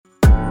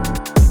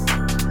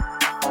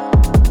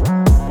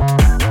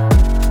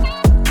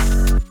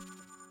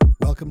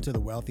Welcome to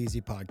the Wealth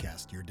Easy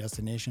Podcast, your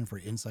destination for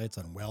insights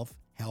on wealth,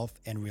 health,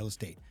 and real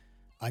estate.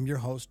 I'm your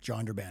host,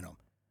 John Durbano.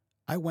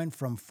 I went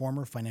from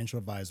former financial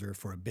advisor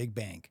for a big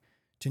bank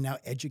to now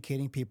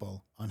educating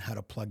people on how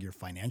to plug your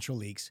financial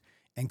leaks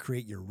and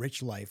create your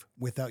rich life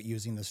without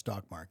using the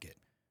stock market.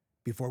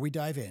 Before we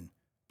dive in,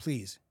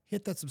 please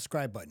hit that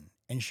subscribe button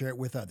and share it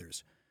with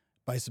others.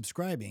 By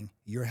subscribing,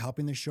 you're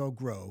helping the show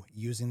grow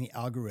using the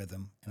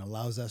algorithm and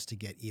allows us to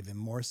get even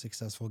more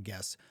successful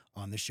guests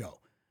on the show.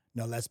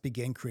 Now let's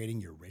begin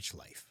creating your rich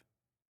life.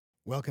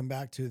 Welcome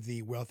back to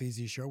the Wealth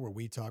Easy Show, where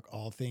we talk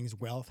all things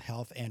wealth,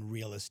 health, and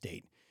real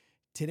estate.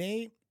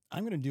 Today,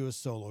 I'm going to do a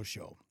solo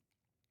show.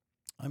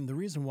 The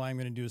reason why I'm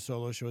going to do a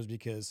solo show is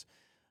because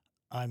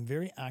I'm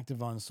very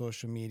active on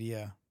social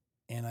media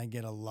and I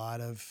get a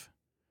lot of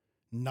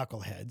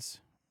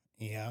knuckleheads.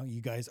 Yeah, you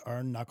guys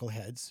are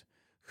knuckleheads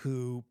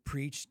who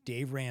preach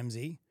Dave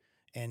Ramsey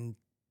and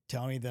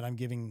tell me that I'm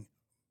giving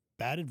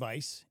bad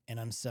advice and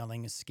I'm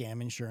selling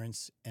scam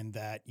insurance and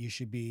that you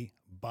should be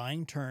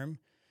buying term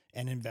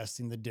and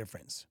investing the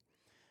difference.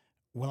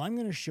 Well, I'm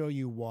going to show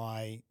you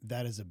why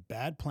that is a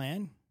bad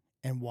plan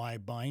and why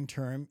buying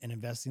term and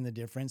investing the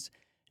difference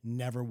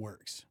never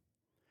works.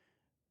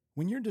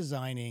 When you're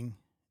designing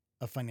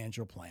a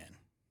financial plan,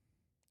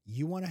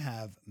 you want to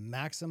have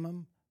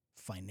maximum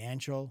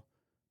financial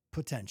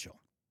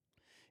potential.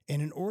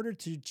 And in order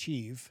to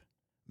achieve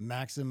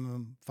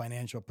maximum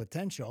financial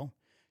potential,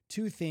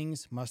 two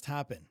things must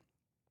happen.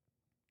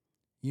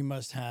 You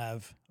must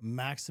have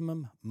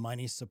maximum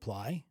money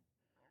supply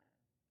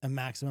and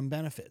maximum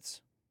benefits.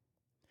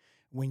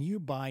 When you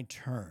buy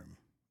term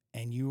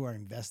and you are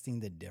investing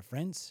the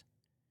difference,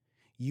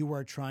 you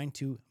are trying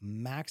to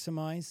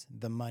maximize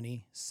the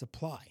money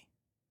supply.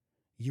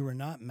 You are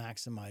not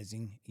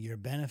maximizing your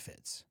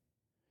benefits,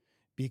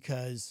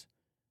 because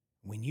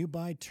when you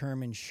buy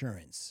term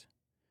insurance,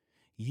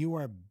 you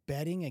are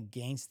betting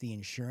against the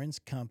insurance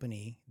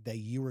company that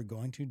you are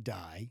going to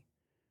die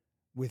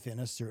within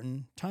a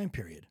certain time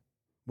period,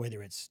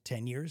 whether it's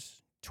 10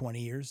 years, 20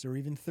 years, or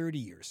even 30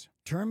 years.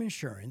 Term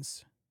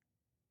insurance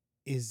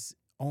is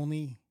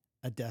only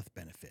a death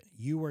benefit.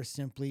 You are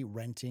simply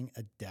renting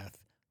a death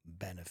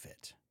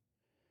benefit.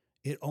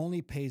 It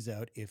only pays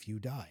out if you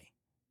die.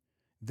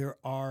 There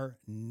are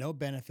no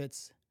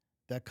benefits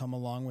that come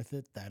along with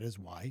it. That is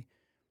why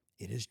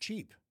it is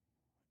cheap.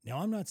 Now,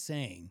 I'm not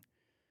saying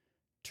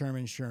term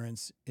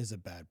insurance is a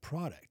bad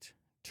product.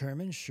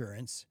 Term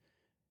insurance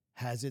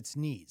has its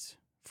needs.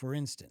 For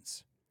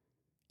instance,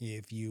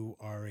 if you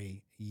are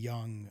a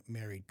young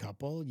married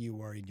couple,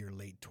 you are in your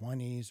late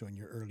 20s or in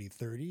your early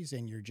 30s,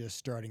 and you're just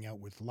starting out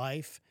with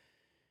life,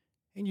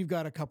 and you've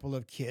got a couple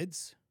of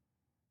kids,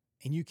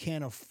 and you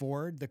can't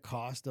afford the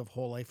cost of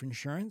whole life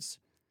insurance,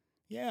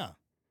 yeah,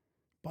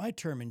 buy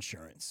term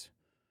insurance.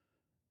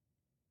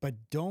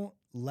 But don't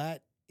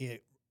let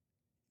it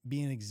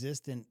be in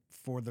existence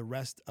for the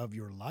rest of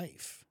your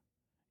life.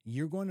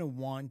 You're going to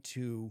want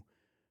to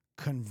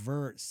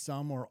convert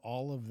some or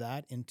all of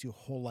that into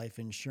whole life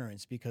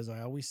insurance, because I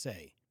always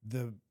say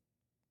the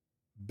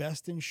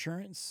best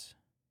insurance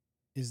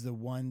is the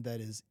one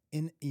that is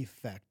in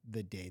effect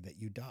the day that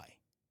you die.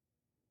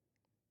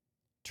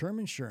 Term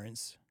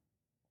insurance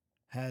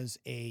has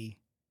a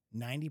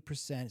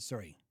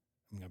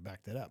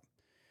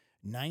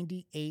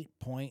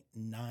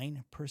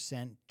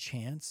 98.9%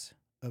 chance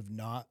of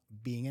not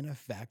being in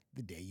effect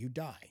the day you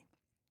die.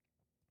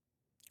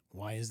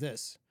 Why is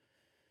this?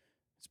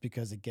 It's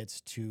because it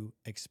gets too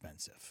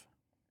expensive.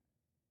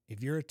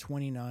 If you're a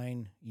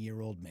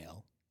 29-year-old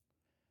male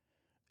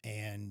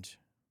and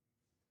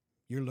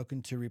you're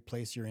looking to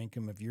replace your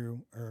income, if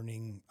you're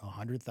earning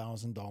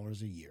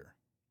 $100,000 a year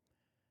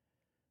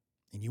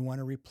and you want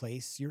to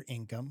replace your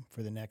income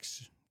for the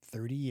next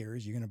 30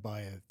 years, you're going to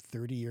buy a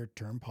 30-year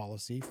term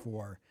policy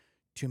for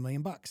 $2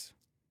 million.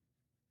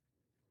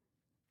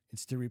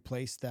 It's to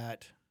replace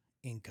that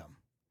income.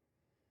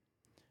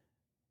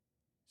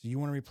 So you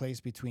want to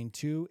replace between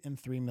 $2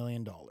 and $3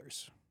 million.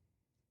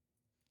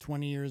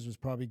 20 years was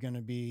probably going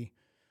to be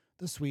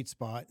the sweet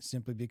spot,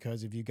 simply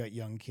because if you got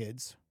young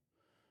kids,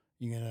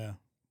 you're going to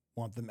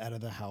want them out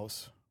of the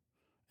house.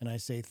 And I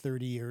say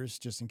 30 years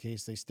just in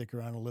case they stick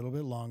around a little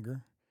bit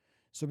longer.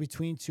 So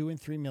between $2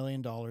 and $3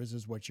 million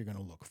is what you're going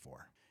to look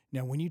for.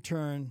 Now, when you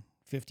turn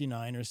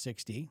 59 or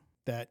 60,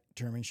 that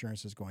term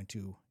insurance is going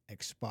to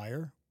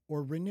expire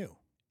or renew.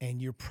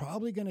 And you're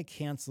probably going to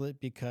cancel it,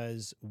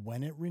 because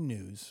when it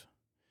renews,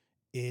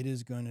 it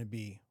is going to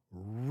be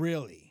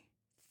really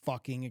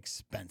fucking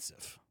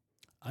expensive.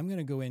 I'm going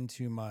to go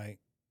into my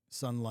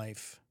Sun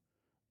Life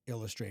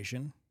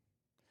illustration,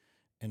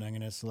 and I'm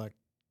going to select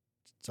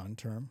Sun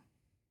Term.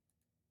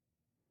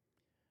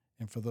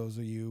 And for those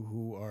of you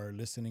who are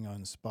listening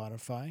on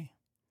Spotify,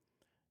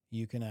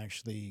 you can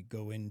actually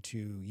go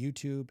into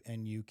YouTube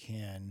and you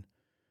can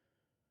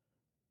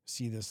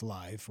see this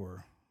live,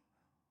 or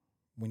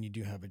when you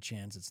do have a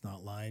chance, it's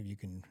not live, you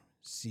can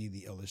see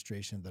the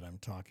illustration that I'm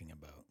talking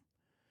about.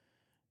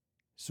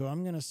 So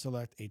I'm going to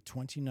select a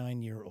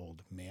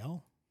 29-year-old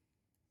male,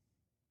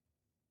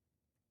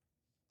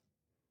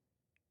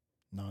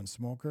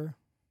 non-smoker,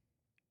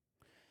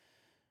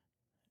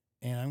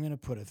 And I'm going to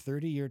put a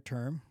 30-year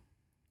term.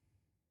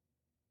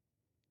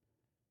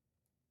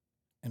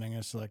 And I'm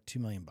going to select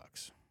 $2 million.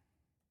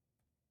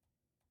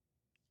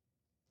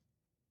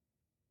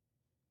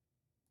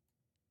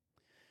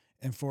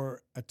 And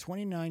for a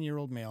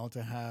 29-year-old male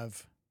to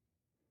have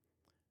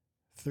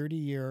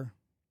 30-year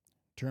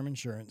term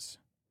insurance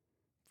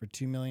for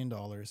 $2 million,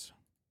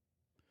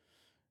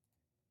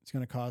 it's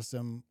going to cost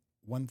them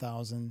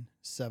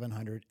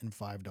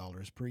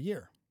 $1,705 per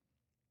year.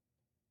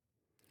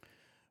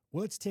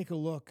 Well, let's take a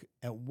look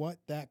at what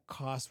that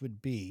cost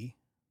would be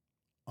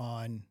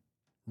on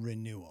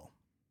renewal.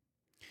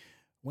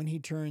 When he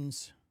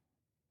turns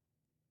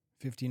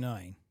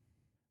 59,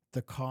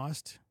 the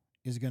cost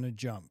is going to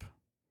jump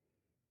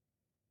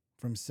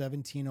from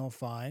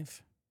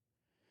 $1,705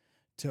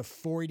 to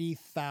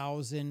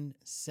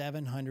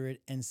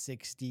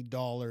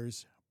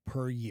 $40,760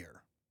 per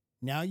year.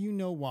 Now you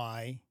know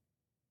why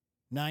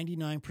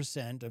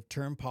 99% of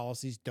term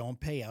policies don't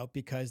pay out,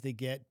 because they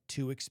get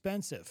too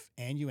expensive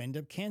and you end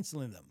up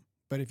canceling them.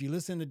 But if you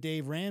listen to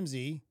Dave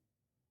Ramsey,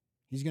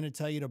 he's going to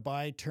tell you to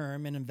buy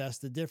term and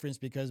invest the difference,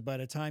 because by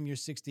the time you're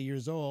 60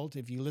 years old,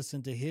 if you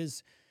listen to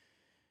his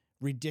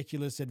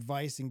ridiculous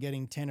advice and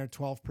getting 10 or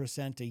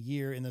 12% a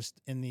year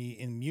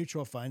in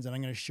mutual funds, and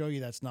I'm going to show you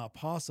that's not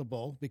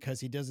possible, because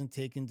he doesn't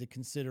take into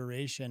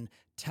consideration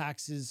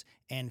taxes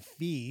and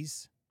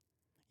fees,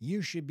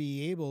 you should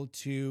be able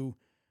to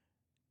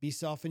be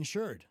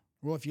self-insured.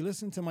 Well, if you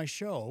listen to my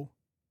show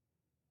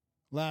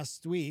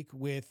last week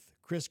with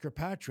Chris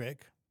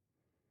Kirkpatrick,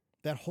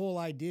 that whole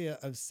idea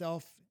of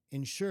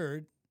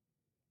self-insured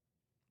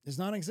is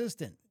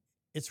non-existent.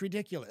 It's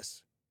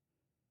ridiculous.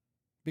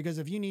 Because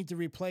if you need to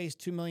replace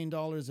 $2 million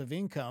of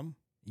income,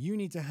 you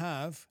need to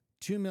have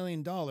 $2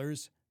 million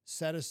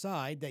set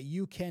aside that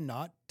you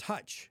cannot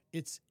touch.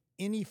 It's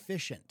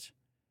inefficient.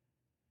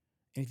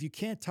 And if you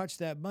can't touch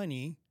that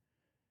money,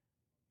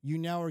 you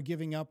now are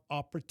giving up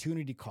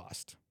opportunity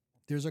cost.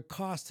 There's a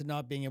cost to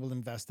not being able to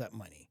invest that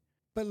money.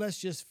 But let's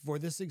just, for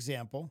this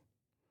example,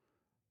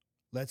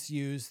 let's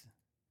use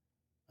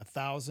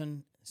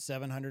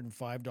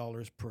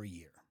 $1,705 per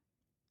year.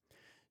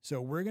 So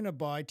we're going to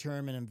buy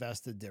term and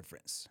invest the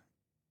difference.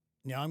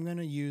 Now I'm going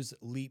to use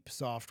Leap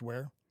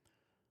software.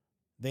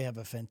 They have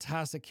a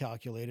fantastic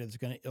calculator that's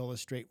going to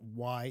illustrate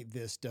why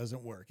this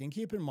doesn't work. And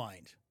keep in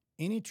mind,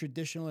 any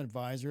traditional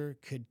advisor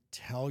could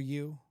tell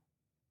you,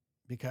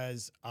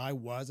 because I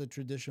was a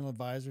traditional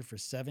advisor for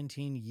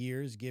 17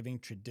 years giving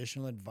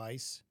traditional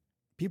advice,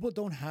 people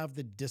don't have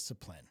the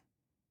discipline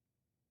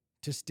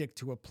to stick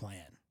to a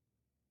plan.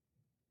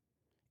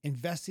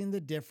 Investing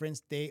the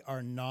difference, they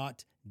are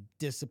not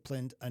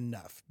disciplined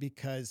enough,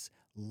 because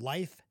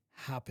life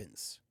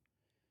happens.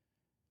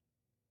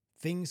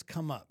 Things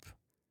come up.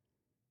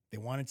 They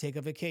want to take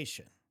a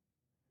vacation.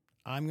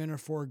 I'm going to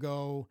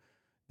forego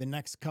the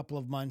next couple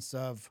of months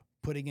of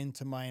putting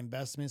into my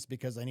investments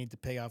because I need to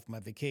pay off my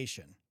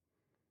vacation.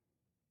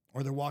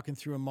 Or they're walking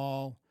through a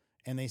mall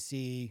and they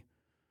see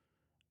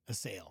a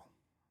sale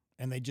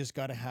and they just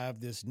got to have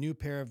this new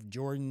pair of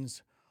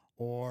Jordans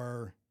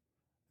or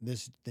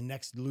the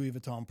next Louis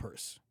Vuitton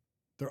purse.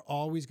 They're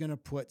always going to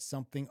put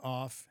something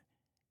off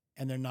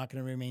and they're not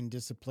going to remain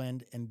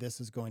disciplined, and this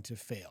is going to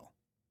fail.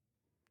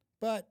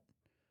 But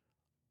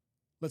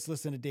let's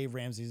listen to Dave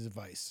Ramsey's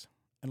advice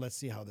and let's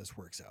see how this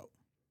works out.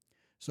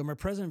 So my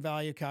present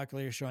value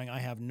calculator is showing I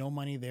have no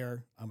money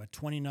there. I'm a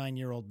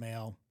 29-year-old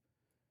male.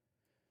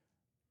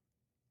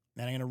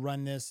 And I'm going to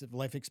run this at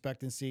life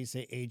expectancy,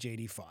 say age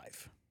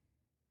 85.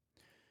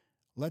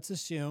 Let's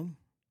assume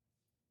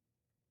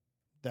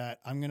that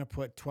I'm going to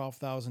put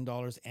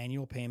 $12,000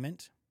 annual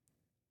payment.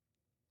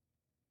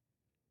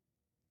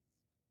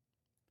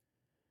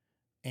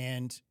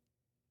 And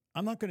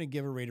I'm not going to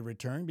give a rate of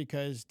return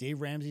because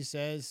Dave Ramsey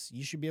says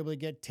you should be able to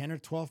get 10 or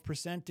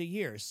 12% a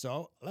year.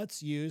 So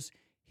let's use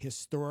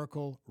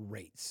historical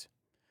rates.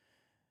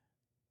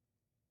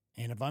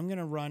 And if I'm going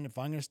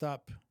to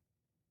stop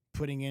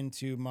putting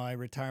into my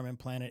retirement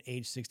plan at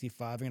age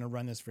 65, I'm going to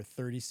run this for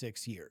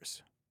 36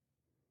 years.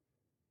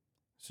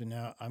 So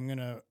now I'm going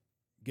to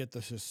get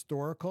the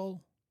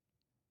historical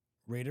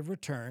rate of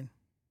return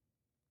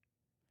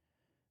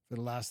for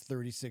the last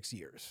 36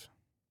 years.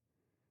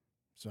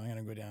 So I'm going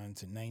to go down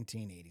to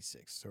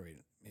 1986, sorry,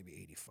 maybe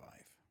 85.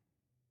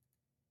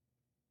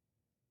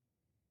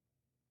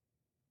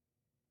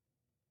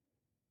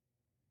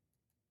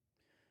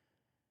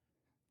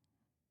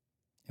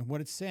 And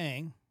what it's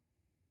saying,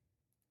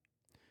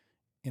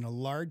 in a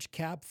large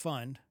cap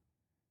fund,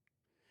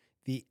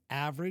 the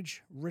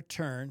average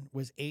return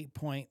was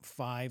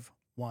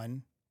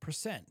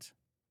 8.51%.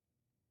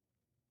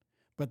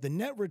 But the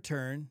net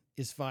return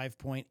is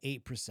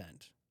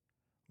 5.8%.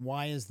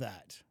 Why is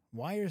that?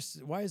 Why is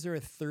there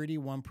a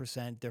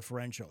 31%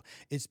 differential?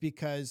 It's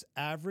because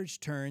average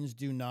turns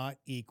do not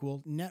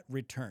equal net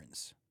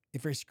returns.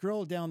 If I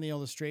scroll down the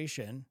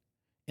illustration,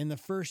 in the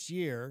first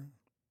year,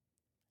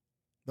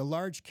 the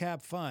large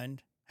cap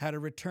fund had a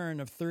return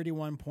of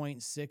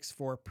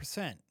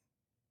 31.64%.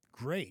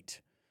 Great.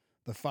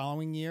 The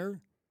following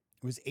year,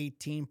 it was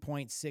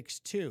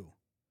 18.62.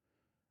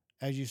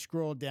 As you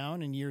scroll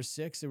down in year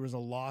 6, there was a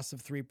loss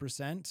of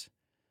 3%.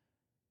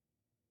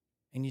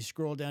 And you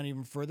scroll down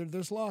even further,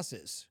 there's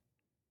losses.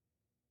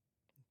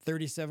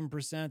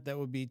 37%, that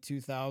would be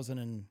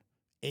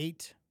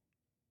 2008.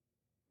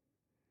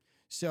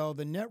 So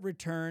the net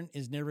return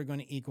is never going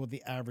to equal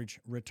the average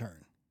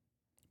return.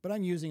 But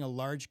I'm using a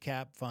large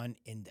cap fund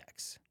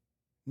index.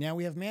 Now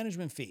we have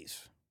management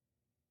fees.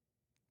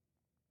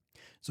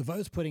 So if I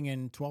was putting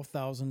in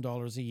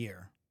 $12,000 a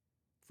year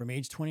from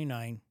age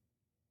 29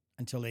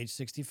 until age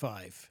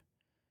 65,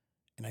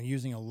 and I'm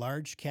using a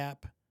large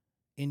cap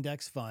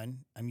index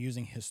fund, I'm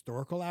using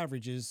historical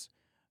averages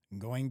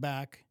going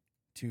back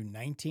to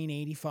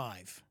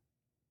 1985.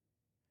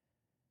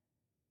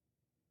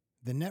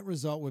 The net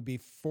result would be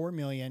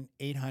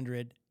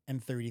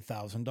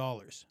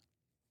 $4,830,000.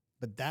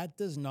 But that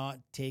does not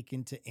take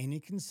into any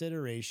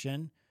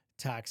consideration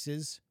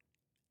taxes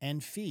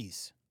and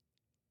fees.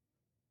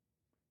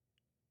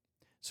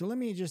 So let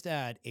me just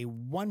add a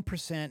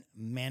 1%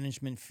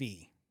 management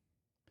fee.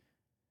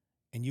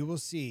 And you will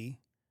see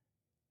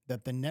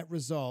that the net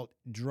result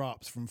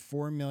drops from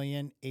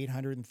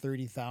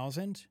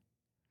 $4,830,000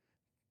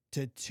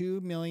 to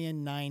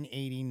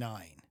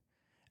 $2,989,000.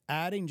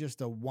 Adding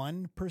just a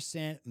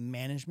 1%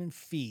 management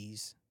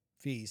fees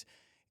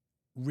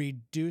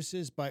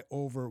reduces by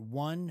over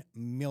 $1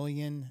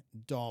 million.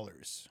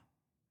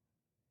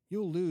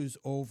 You'll lose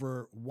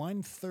over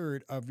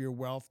 1/3 of your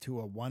wealth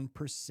to a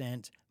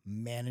 1%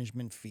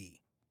 management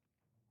fee.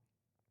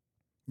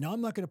 Now,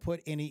 I'm not going to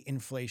put any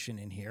inflation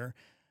in here.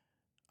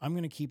 I'm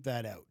going to keep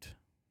that out.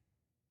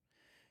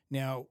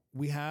 Now,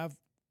 we have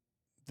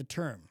the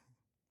term.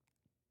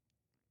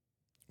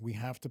 We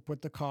have to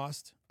put the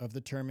cost of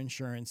the term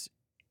insurance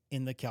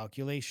in the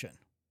calculation.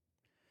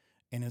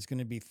 And it's going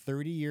to be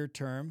 30-year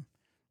term,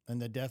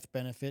 and the death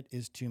benefit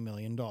is $2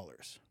 million.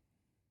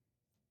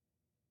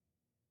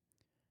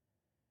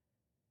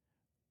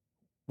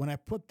 When I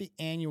put the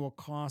annual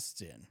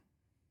costs in,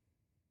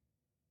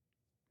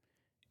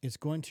 it's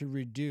going to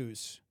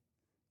reduce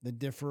the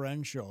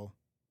differential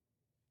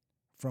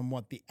from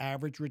what the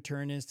average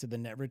return is to the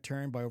net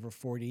return by over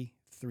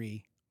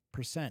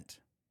 43%.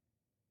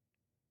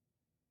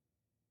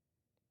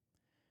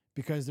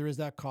 Because there is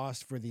that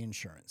cost for the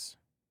insurance.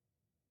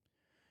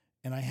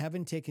 And I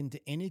haven't taken into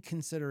any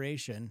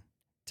consideration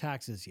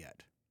taxes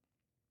yet.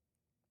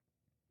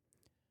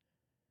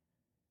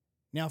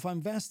 Now, if I'm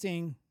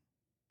investing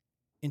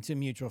into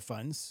mutual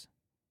funds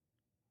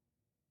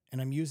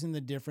and I'm using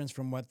the difference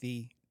from what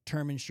the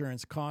term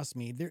insurance cost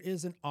me, there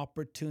is an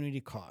opportunity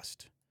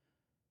cost.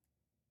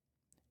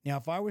 Now,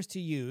 if I was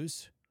to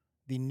use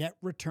the net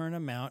return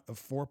amount of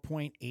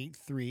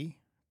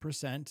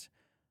 4.83%,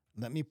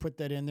 let me put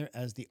that in there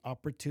as the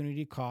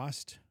opportunity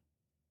cost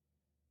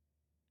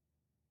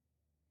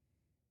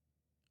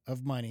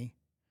of money.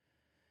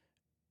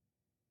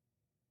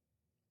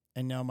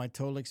 And now my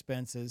total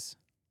expenses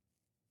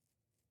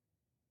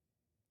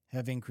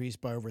have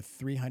increased by over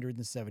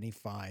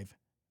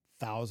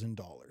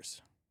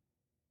 $375,000.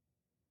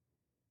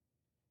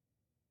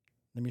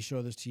 Let me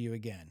show this to you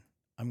again.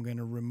 I'm going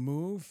to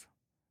remove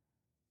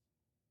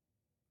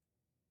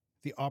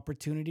the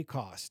opportunity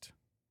cost.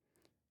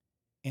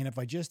 And if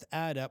I just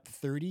add up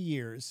 30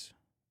 years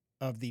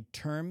of the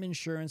term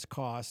insurance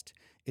cost,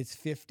 it's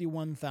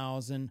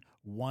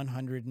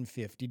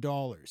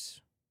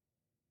 $51,150.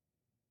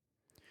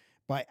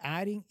 By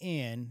adding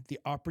in the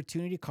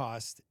opportunity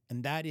cost,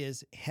 and that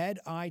is, had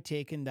I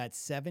taken that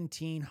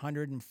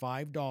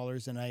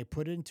 $1,705 and I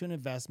put it into an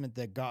investment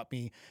that got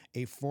me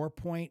a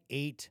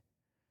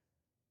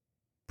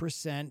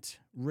 4.8%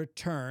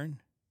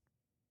 return,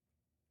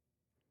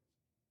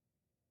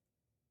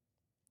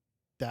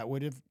 that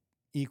would have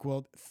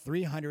equaled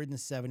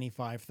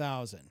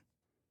 $375,000.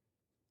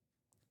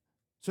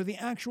 So the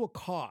actual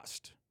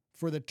cost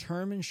for the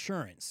term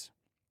insurance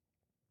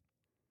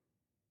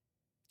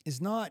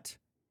is not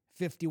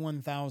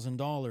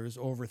 $51,000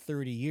 over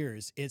 30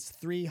 years. It's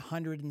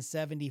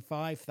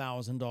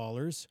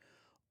 $375,000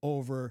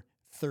 over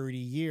 30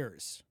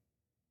 years.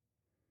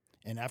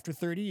 And after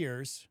 30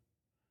 years,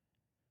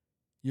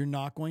 you're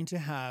not going to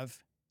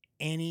have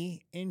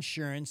any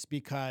insurance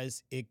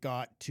because it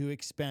got too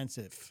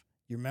expensive.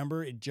 You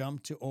remember, it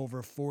jumped to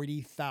over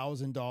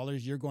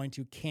 $40,000. You're going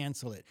to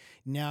cancel it.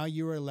 Now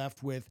you are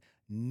left with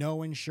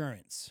no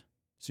insurance.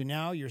 So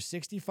now you're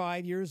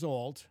 65 years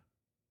old,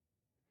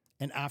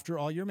 and after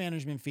all your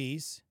management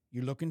fees,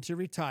 you're looking to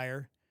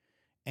retire,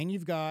 and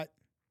you've got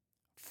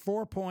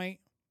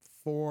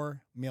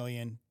 $4.4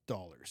 million.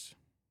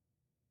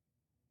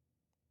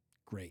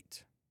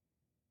 Great.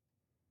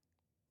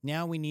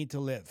 Now we need to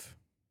live.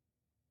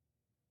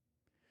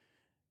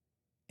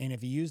 And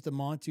if you use the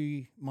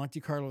Monte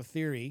Carlo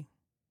theory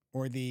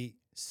or the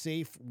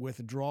safe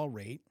withdrawal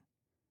rate,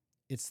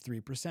 it's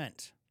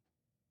 3%.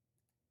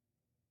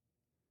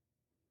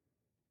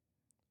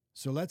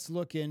 So let's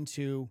look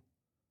into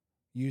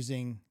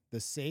using the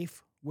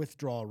safe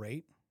withdrawal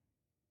rate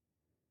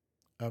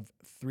of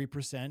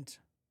 3%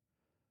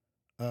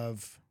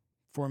 of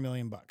 $4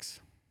 million.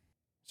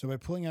 So by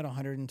pulling out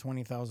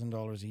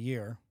 $120,000 a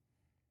year,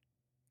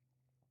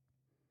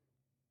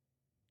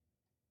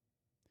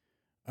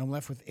 I'm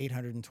left with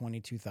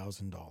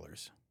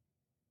 $822,000.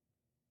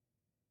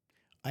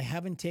 I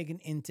haven't taken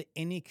into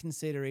any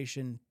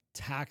consideration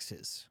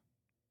taxes.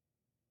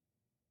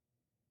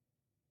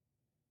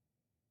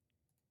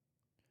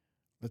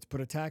 Let's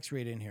put a tax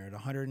rate in here at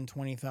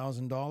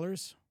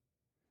 $120,000.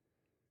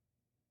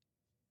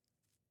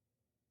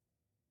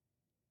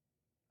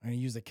 I'm going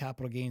to use the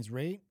capital gains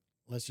rate.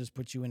 Let's just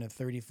put you in a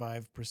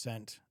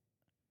 35%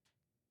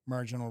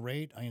 marginal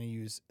rate. I'm going to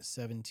use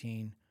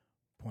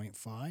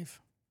 17.5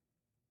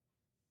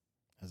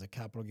 as a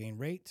capital gain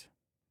rate.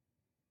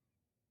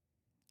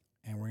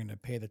 And we're going to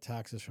pay the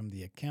taxes from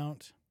the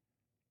account.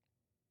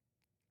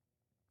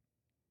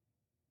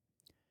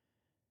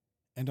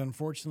 And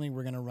unfortunately,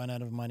 we're going to run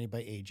out of money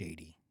by age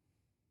 80.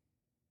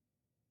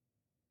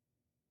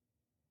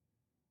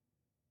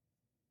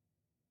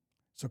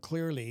 So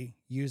clearly,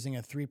 using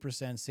a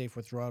 3% safe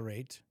withdrawal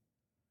rate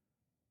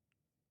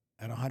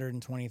at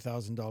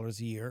 $120,000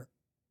 a year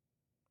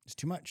is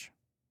too much.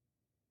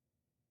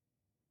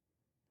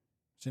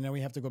 So now we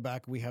have to go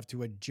back. We have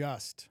to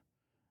adjust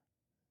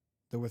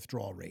the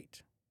withdrawal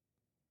rate.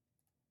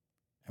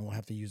 And we'll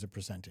have to use a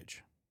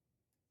percentage.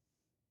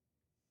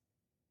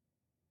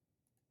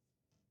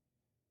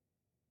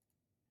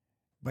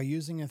 By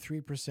using a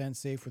 3%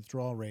 safe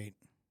withdrawal rate,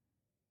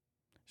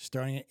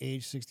 starting at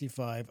age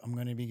 65, I'm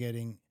going to be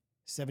getting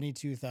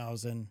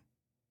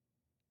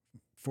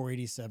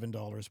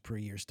 $72,487 per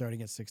year,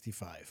 starting at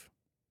 65.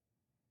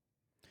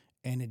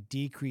 And it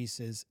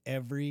decreases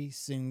every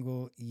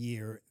single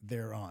year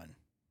thereon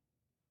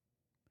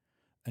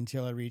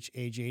until I reach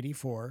age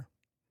 84,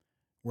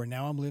 where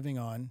now I'm living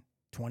on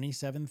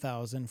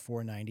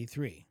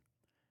 $27,493.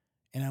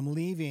 And I'm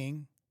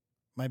leaving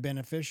my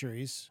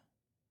beneficiaries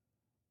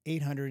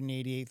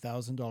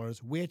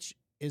 $888,000, which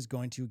is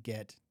going to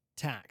get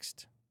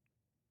taxed.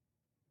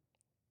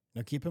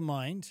 Now, keep in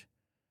mind,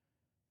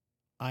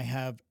 I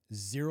have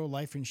zero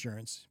life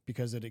insurance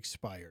because it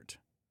expired.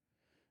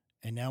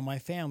 And now my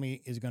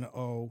family is going to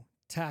owe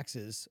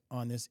taxes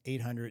on this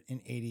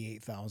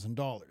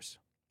 $888,000.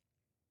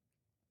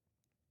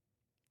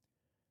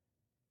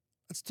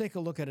 Let's take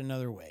a look at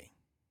another way.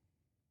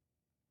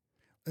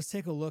 Let's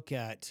take a look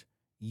at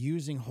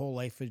using whole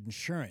life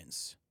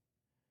insurance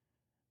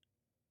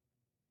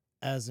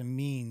as a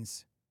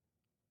means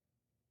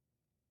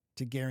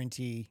to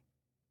guarantee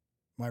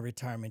my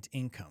retirement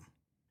income.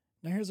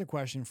 Now, here's a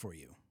question for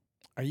you.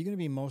 Are you going to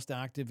be most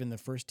active in the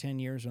first 10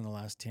 years or in the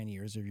last 10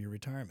 years of your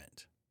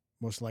retirement?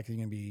 Most likely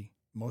you're going to be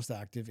most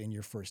active in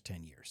your first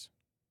 10 years.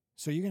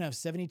 So you're going to have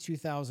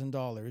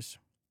 $72,000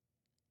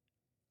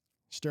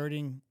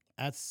 starting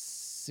at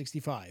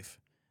 65,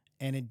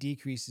 and it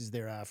decreases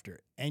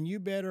thereafter. And you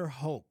better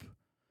hope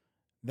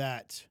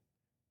that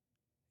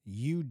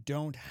you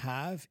don't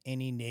have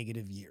any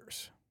negative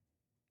years.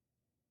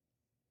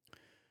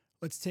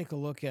 Let's take a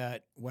look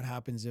at what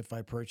happens if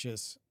I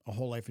purchase a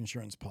whole life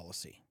insurance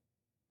policy.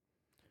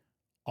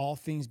 All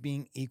things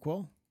being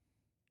equal,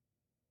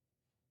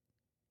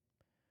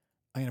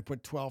 I'm going to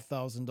put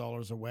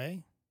 $12,000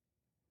 away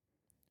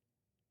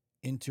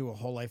into a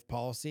whole life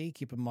policy.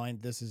 Keep in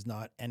mind, this is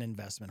not an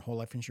investment. Whole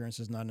life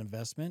insurance is not an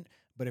investment.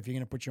 But if you're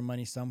going to put your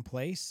money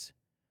someplace,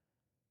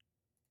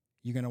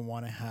 you're going to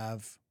want to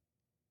have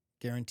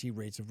guaranteed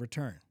rates of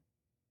return.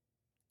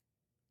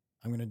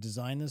 I'm going to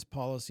design this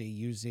policy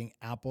using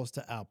apples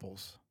to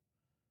apples.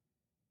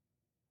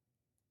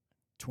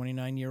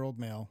 29-year-old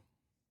male.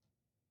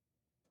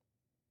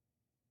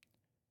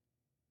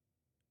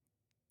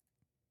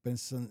 But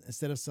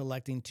instead of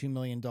selecting $2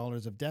 million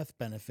of death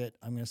benefit,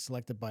 I'm going to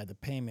select it by the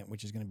payment,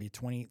 which is going to be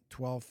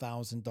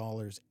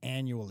 $12,000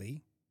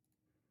 annually.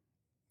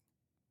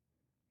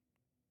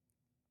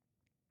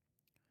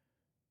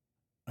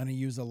 I'm going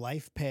to use a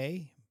life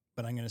pay,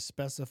 but I'm going to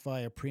specify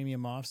a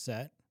premium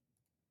offset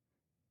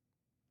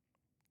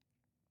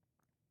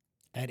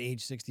at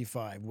age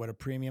 65. What a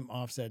premium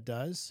offset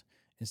does,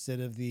 instead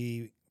of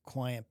the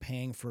client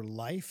paying for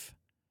life,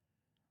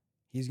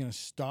 he's going to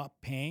stop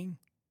paying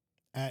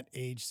at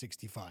age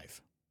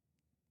 65.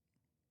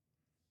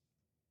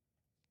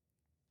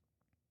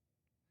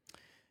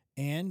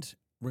 And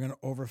we're going to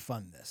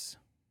overfund this.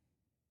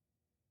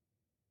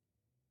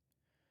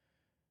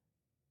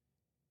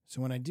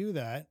 So when I do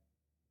that,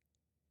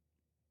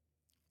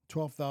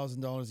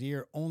 $12,000 a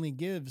year only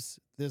gives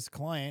this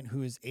client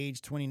who is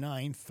age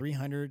 29,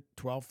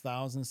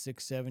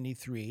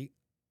 $312,673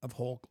 of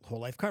whole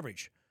life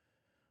coverage.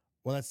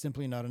 Well, that's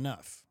simply not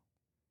enough.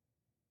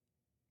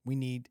 We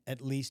need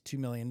at least $2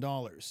 million.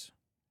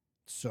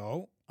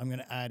 So I'm going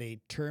to add a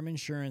term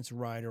insurance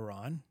rider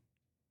on.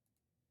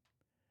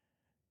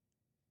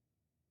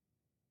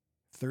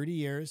 30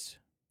 years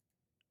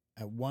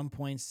at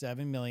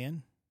 $1.7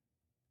 million.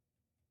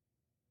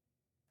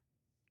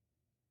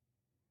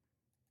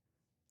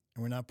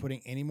 And we're not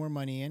putting any more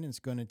money in. It's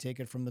going to take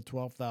it from the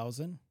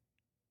 $12,000.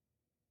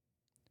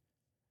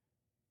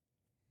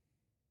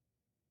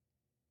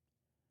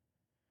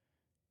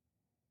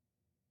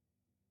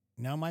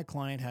 Now my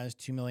client has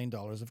 $2 million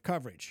of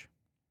coverage.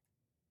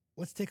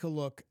 Let's take a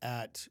look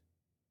at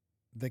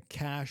the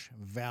cash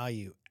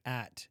value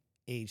at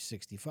age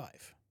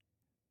 65.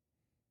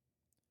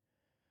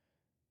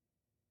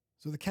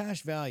 So the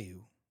cash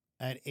value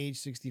at age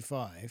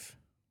 65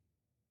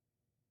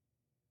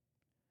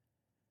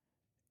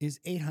 is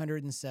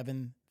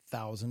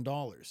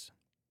 $807,000.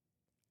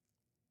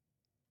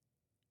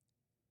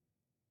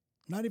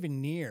 Not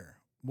even near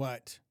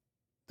what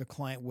the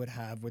client would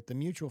have with the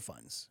mutual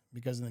funds,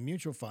 because in the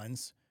mutual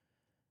funds,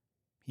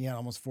 he had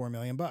almost $4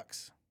 million.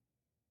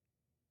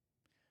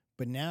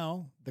 But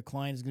now the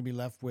client is going to be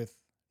left with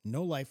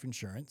no life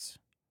insurance.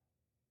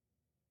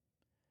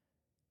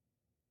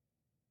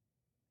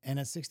 And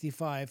at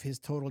 65, his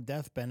total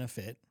death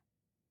benefit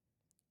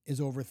is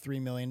over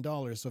 $3 million.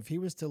 So if he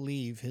was to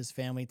leave his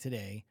family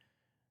today,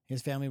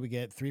 his family would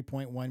get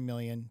 $3.1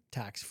 million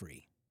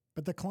tax-free.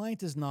 But the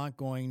client is not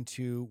going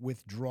to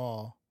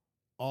withdraw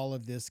all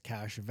of this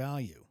cash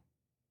value.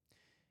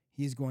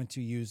 He's going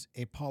to use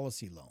a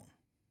policy loan.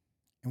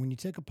 And when you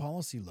take a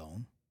policy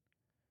loan,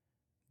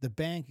 the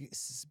bank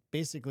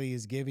basically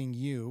is giving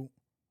you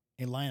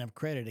a line of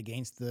credit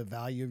against the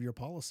value of your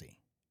policy.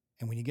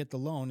 And when you get the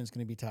loan, it's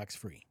going to be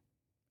tax-free.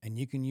 And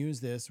you can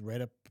use this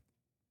right up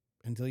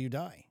until you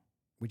die,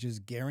 which is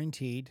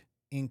guaranteed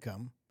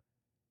income,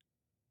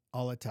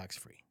 all at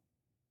tax-free.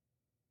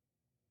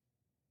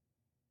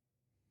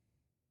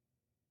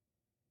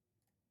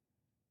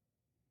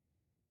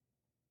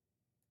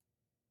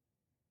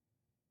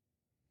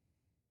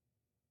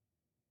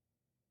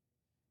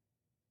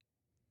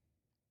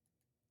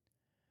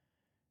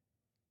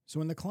 So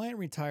when the client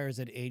retires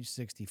at age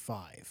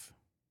 65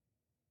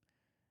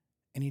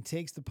 and he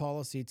takes the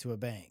policy to a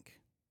bank,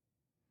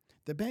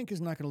 the bank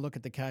is not going to look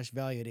at the cash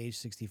value at age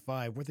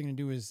 65. What they're going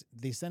to do is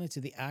they send it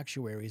to the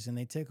actuaries and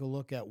they take a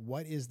look at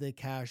what is the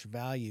cash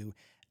value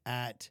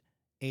at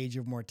age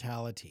of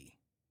mortality.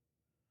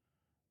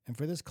 And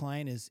for this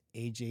client is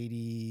age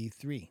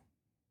 83.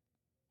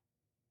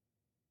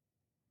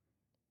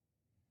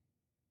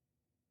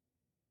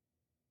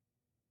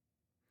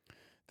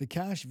 The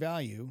cash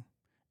value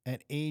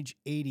at age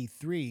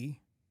 83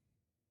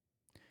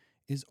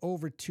 is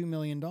over $2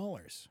 million.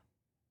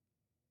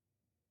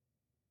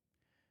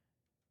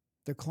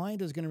 The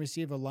client is going to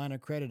receive a line of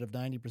credit of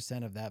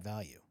 90% of that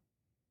value.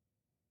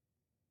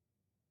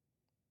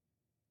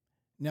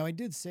 Now, I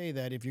did say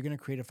that if you're going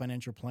to create a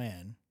financial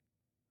plan,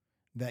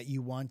 that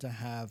you want to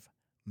have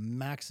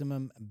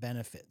maximum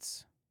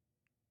benefits.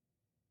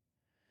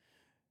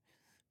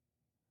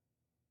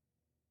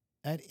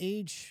 At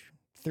age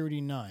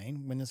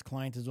 39, when this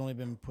client has only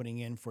been putting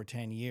in for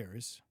 10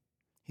 years,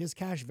 his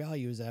cash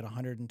value is at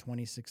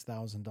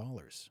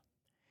 $126,000.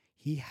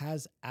 He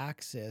has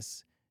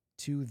access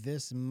to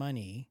this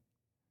money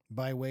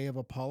by way of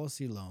a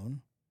policy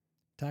loan,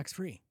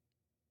 tax-free.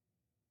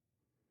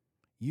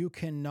 You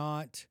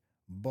cannot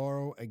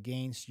borrow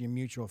against your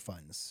mutual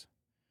funds.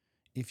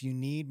 If you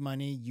need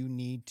money, you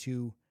need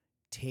to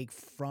take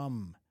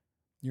from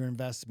your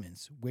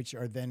investments, which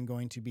are then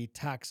going to be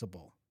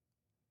taxable.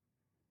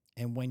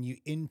 And when you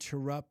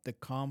interrupt the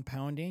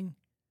compounding,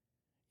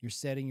 you're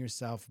setting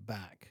yourself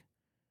back.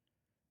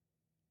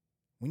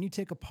 When you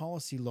take a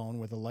policy loan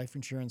with a life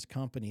insurance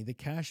company, the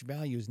cash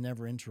value is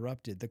never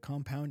interrupted. The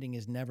compounding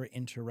is never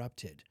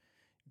interrupted.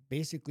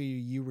 Basically,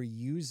 you were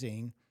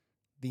using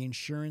the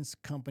insurance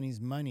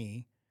company's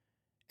money,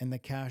 and the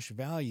cash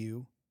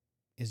value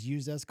is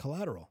used as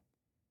collateral.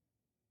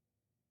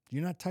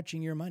 You're not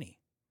touching your money.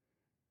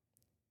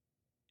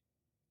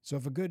 So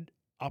if a good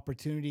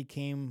opportunity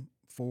came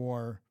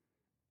for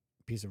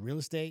a piece of real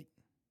estate,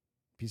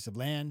 piece of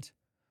land,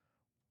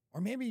 or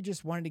maybe you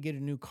just wanted to get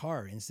a new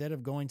car, instead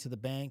of going to the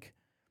bank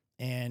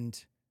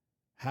and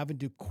having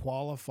to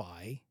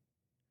qualify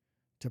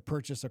to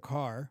purchase a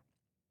car,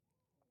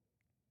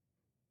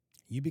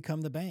 you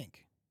become the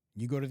bank.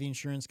 You go to the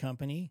insurance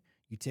company,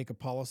 you take a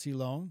policy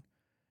loan,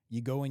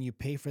 you go and you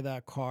pay for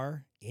that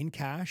car in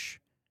cash,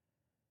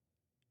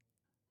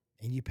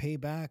 and you pay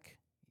back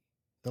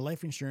the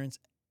life insurance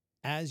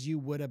as you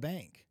would a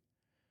bank.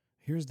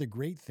 Here's the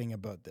great thing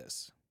about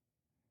this.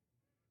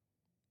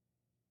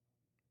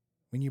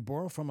 When you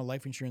borrow from a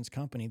life insurance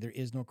company, there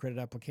is no credit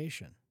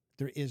application.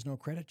 There is no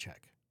credit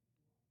check.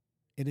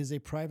 It is a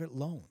private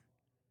loan.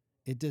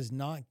 It does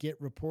not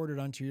get reported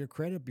onto your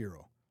credit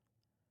bureau.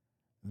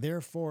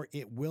 Therefore,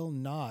 it will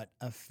not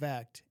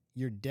affect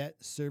your debt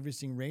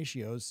servicing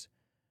ratios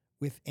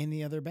with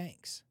any other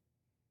banks.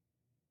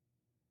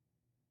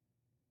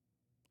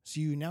 So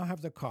you now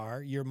have the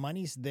car, your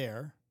money's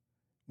there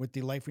with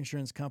the life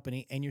insurance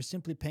company, and you're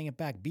simply paying it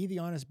back. Be the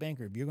honest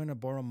banker. If you're going to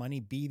borrow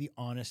money, be the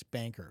honest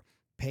banker.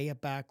 Pay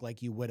it back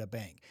like you would a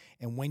bank.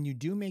 And when you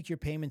do make your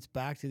payments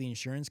back to the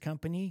insurance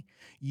company,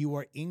 you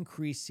are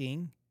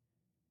increasing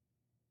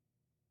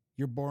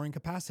your borrowing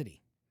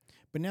capacity.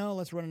 But now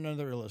let's run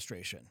another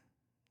illustration.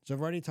 So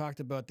I've already talked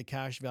about the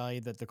cash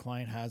value that the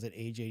client has at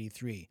age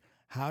 83.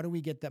 How do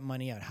we get that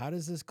money out? How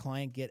does this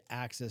client get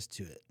access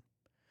to it?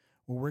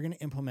 Well, we're going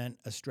to implement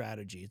a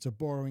strategy. It's a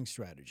borrowing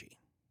strategy.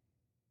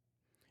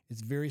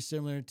 It's very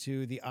similar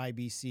to the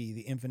IBC,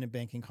 the infinite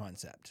banking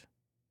concept.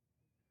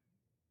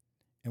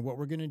 And what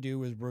we're going to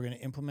do is we're going to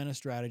implement a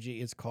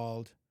strategy. It's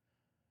called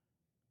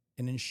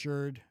an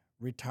insured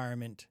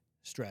retirement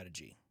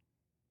strategy.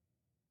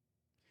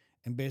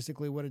 And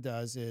basically what it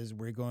does is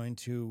we're going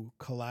to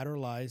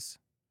collateralize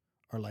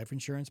our life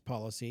insurance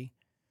policy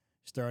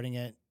starting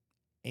at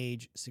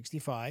age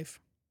 65,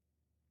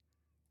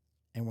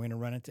 and we're going to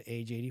run it to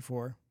age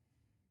 84.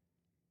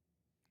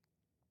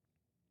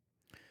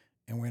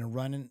 And we're going to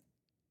run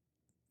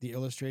the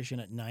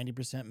illustration at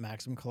 90%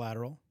 maximum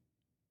collateral.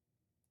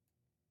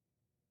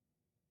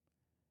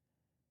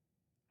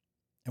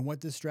 And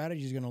what this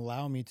strategy is going to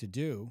allow me to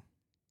do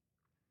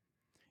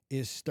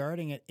is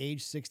starting at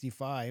age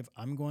 65,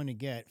 I'm going to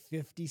get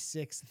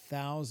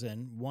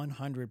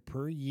 $56,100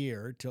 per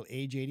year till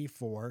age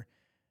 84,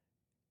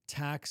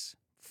 tax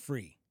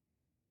free.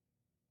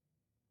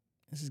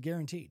 This is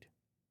guaranteed.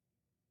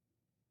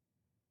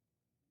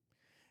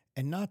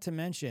 And not to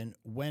mention,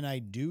 when I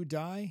do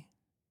die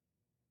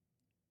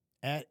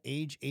at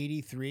age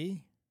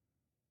 83,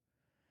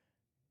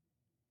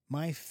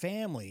 my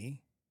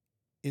family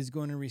is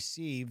going to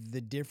receive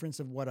the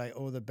difference of what I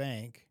owe the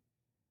bank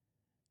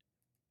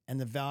and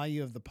the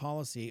value of the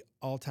policy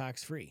all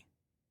tax-free.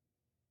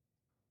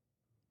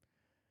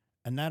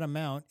 And that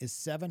amount is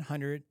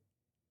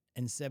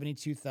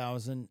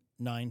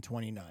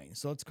 $772,929.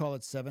 So let's call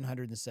it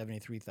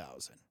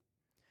 $773,000.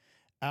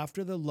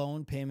 After the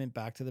loan payment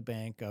back to the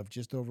bank of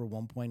just over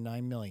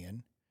 $1.9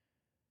 million,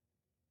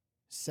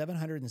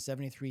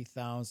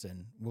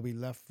 $773,000 will be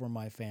left for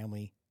my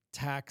family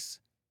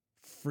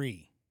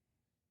tax-free.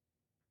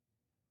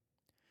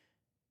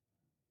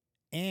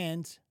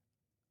 And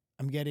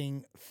I'm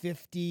getting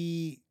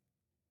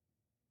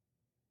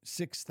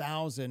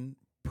 $56,000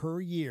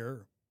 per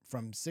year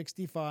from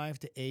 65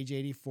 to age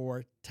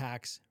 84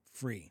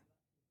 tax-free.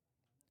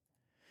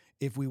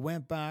 If we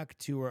went back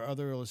to our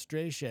other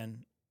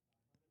illustration,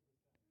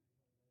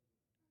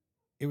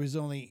 it was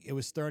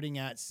starting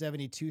at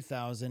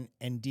 72,000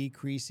 and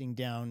decreasing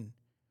down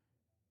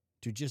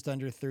to just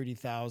under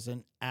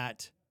 30,000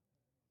 at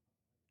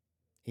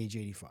age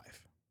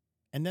 85.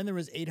 And then there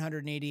was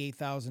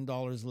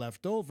 $888,000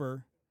 left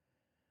over,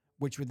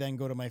 which would then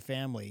go to my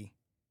family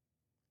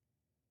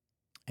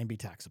and be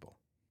taxable.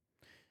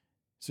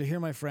 So here,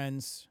 my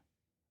friends,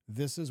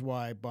 this is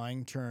why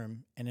buying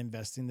term and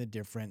investing the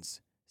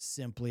difference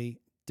simply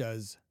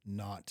does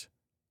not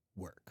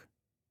work.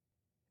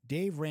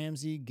 Dave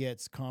Ramsey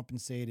gets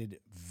compensated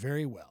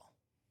very well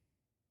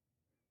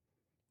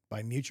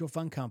by mutual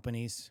fund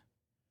companies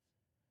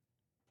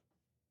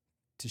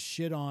to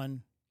shit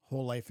on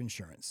whole life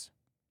insurance.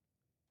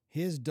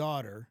 His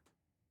daughter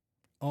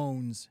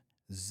owns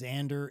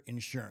Zander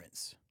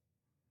Insurance.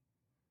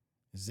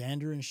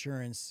 Zander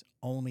Insurance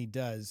only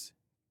does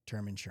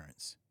term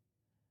insurance.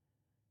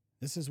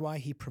 This is why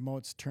he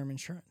promotes term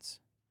insurance.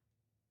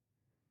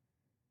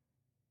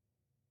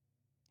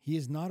 He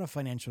is not a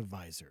financial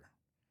advisor.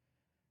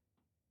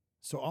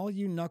 So all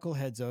you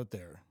knuckleheads out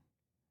there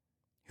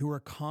who are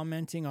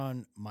commenting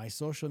on my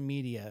social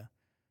media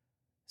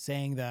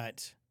saying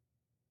that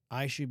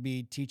I should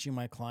be teaching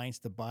my clients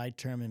to buy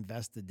term,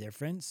 invest the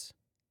difference,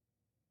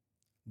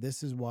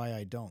 this is why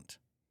I don't.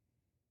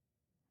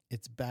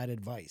 It's bad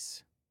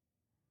advice.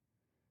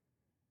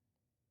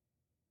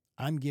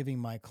 I'm giving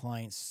my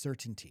clients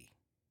certainty.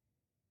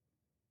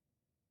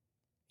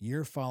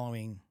 You're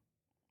following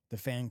the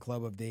fan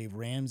club of Dave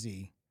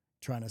Ramsey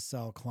trying to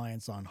sell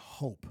clients on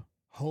hope.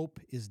 Hope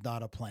is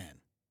not a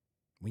plan.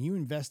 When you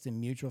invest in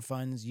mutual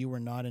funds, you are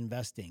not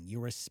investing.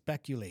 You are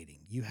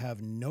speculating. You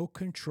have no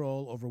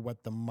control over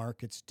what the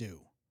markets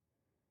do.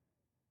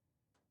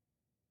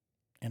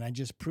 And I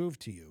just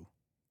proved to you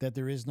that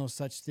there is no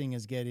such thing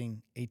as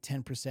getting a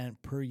 10%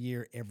 per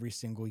year every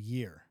single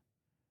year.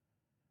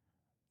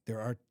 There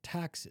are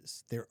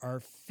taxes. There are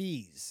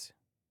fees.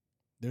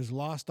 There's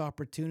lost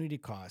opportunity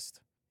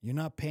cost. You're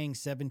not paying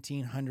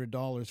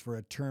 $1,700 for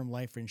a term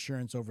life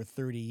insurance over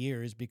 30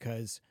 years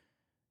because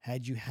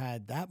had you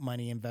had that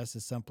money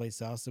invested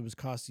someplace else, it was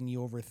costing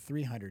you over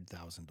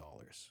 $300,000.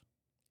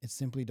 It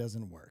simply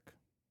doesn't work.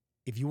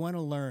 If you want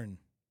to learn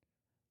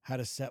how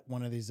to set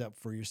one of these up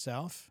for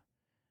yourself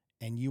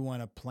and you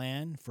want to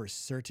plan for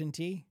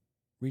certainty,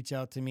 reach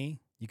out to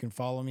me. You can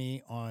follow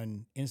me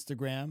on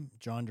Instagram,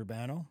 John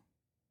Durbano,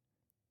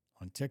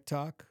 on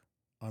TikTok,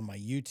 on my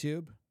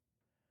YouTube,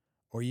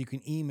 or you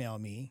can email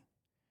me,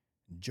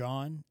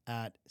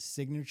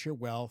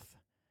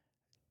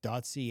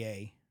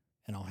 john@signaturewealth.ca,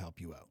 and I'll help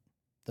you out.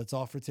 That's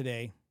all for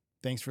today.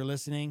 Thanks for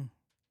listening.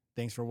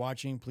 Thanks for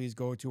watching. Please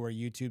go to our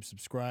YouTube,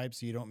 subscribe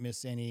so you don't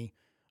miss any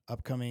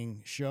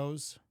upcoming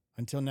shows.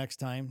 Until next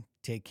time,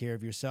 take care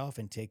of yourself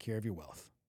and take care of your wealth.